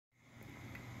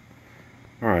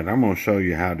Alright, I'm going to show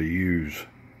you how to use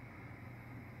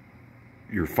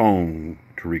your phone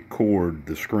to record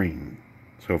the screen.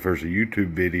 So if there's a YouTube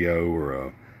video or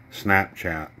a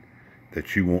Snapchat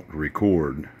that you want to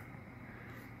record,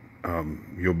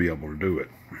 you'll be able to do it.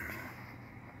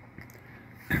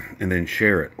 And then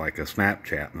share it like a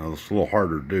Snapchat. Now it's a little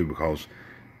harder to do because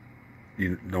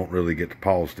you don't really get to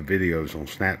pause the videos on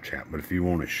Snapchat. But if you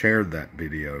want to share that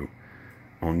video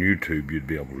on YouTube, you'd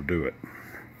be able to do it.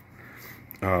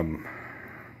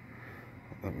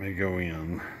 Let me go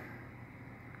in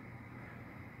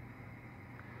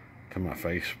to my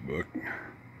Facebook.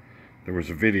 There was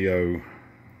a video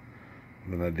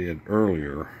that I did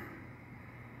earlier.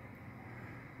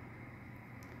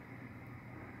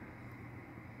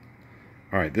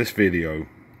 Alright, this video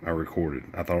I recorded.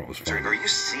 I thought it was funny. Are you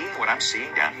seeing what I'm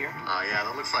seeing down here? Oh yeah,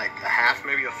 that looks like a half,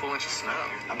 maybe a full inch of snow.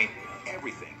 I mean,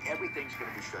 everything's going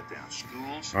to be shut down.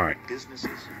 Schools, all right, businesses,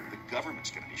 the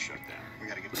government's going to be shut down. We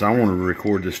got to get. So I want to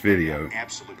record this video.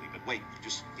 Absolutely, but wait,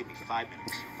 just give me 5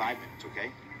 minutes. 5 minutes,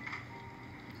 okay?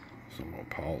 So I'm gonna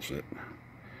pause it.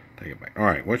 Take it back. All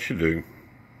right, what you do?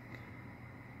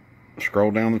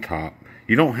 Scroll down the top.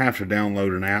 You don't have to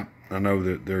download an app. I know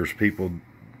that there's people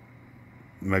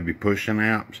maybe pushing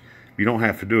apps. You don't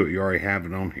have to do it. You already have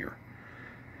it on here.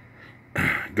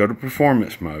 Go to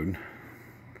performance mode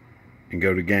and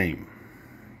go to game.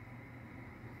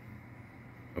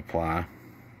 Apply.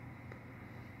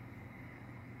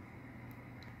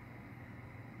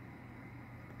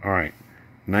 Alright,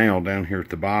 now down here at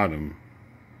the bottom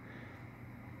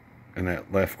in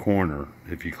that left corner,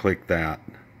 if you click that,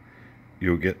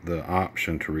 you'll get the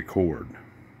option to record.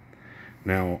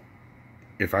 Now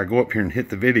if I go up here and hit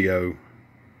the video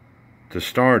to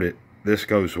start it, this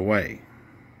goes away.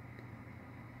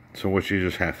 So what you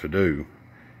just have to do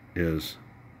is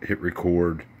hit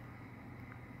record.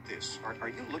 Are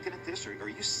you looking at this? Or are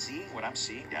you seeing what I'm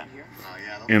seeing down here? Oh,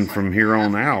 yeah, and from here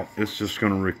on out, it's just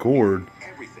going to record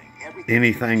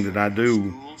anything that I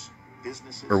do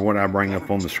or what I bring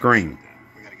up on the screen.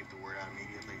 We got to get the word out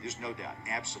immediately. There's no doubt,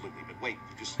 absolutely. But wait,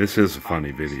 just this is a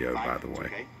funny video, by the way.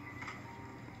 Okay?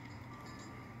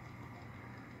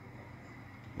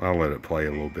 I'll let it play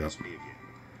a little bit.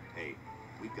 Hey,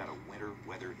 we've got a winter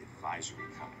weather advisory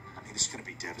coming. I mean, it's going to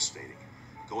be devastating.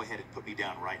 Go ahead and put me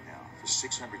down right now for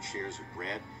 600 shares of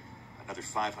bread, another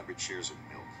 500 shares of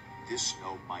milk. This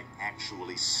snow might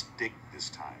actually stick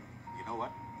this time. You know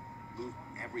what? Move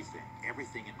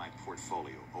everything in my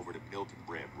portfolio over to milk and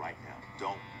bread right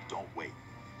now. Don't wait.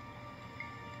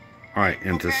 All right,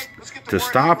 and to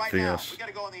stop this,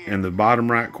 in the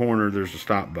bottom right corner, there's a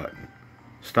stop button.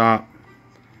 Stop.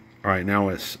 All right, now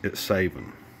it's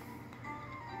saving.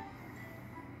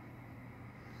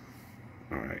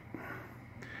 All right.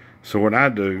 So what I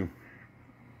do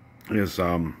is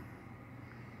I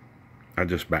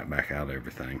just back out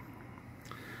everything.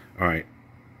 All right.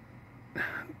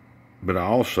 But I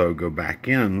also go back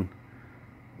in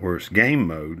where it's game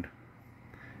mode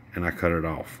and I cut it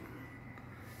off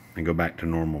and go back to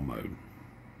normal mode.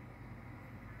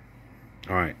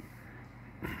 All right.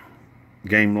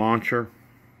 Game launcher.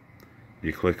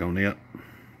 You click on it.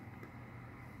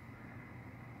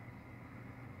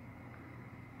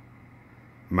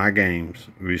 My games.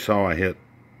 We saw I hit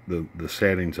the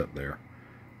settings up there.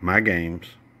 My games.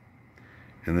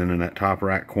 And then in that top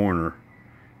right corner,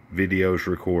 videos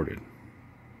recorded.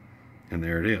 And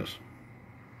there it is.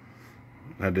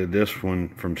 I did this one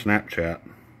from Snapchat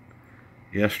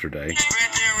yesterday.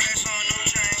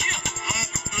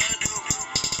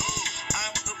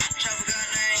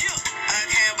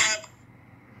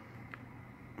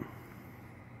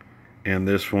 And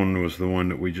this one was the one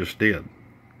that we just did.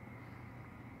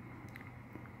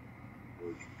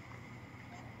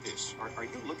 Are you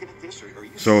looking at this? Or are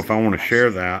you so if I want to share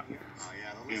that, Oh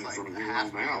yeah, that looks like a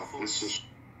half, maybe a full inch.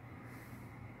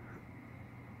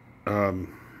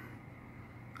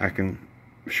 I can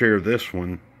share this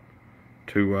one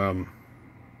to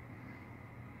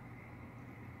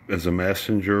as a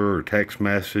messenger or text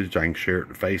message. I can share it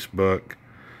to Facebook.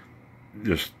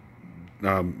 Just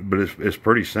but it's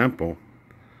pretty simple.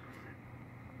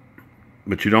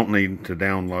 But you don't need to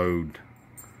download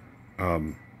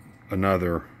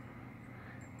another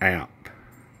app.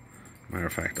 Matter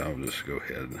of fact, I'll just go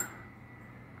ahead.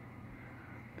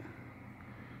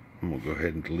 I'm going to go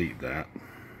ahead and delete that.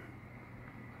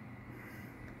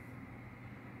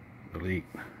 Delete.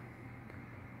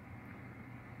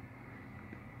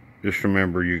 Just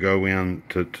remember, you go in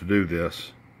to do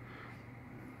this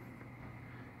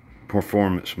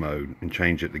performance mode and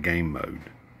change it to game mode.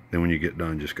 Then when you get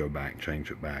done, just go back,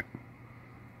 change it back.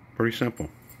 Pretty simple.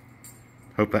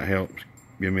 Hope that helps.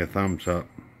 give me a thumbs up.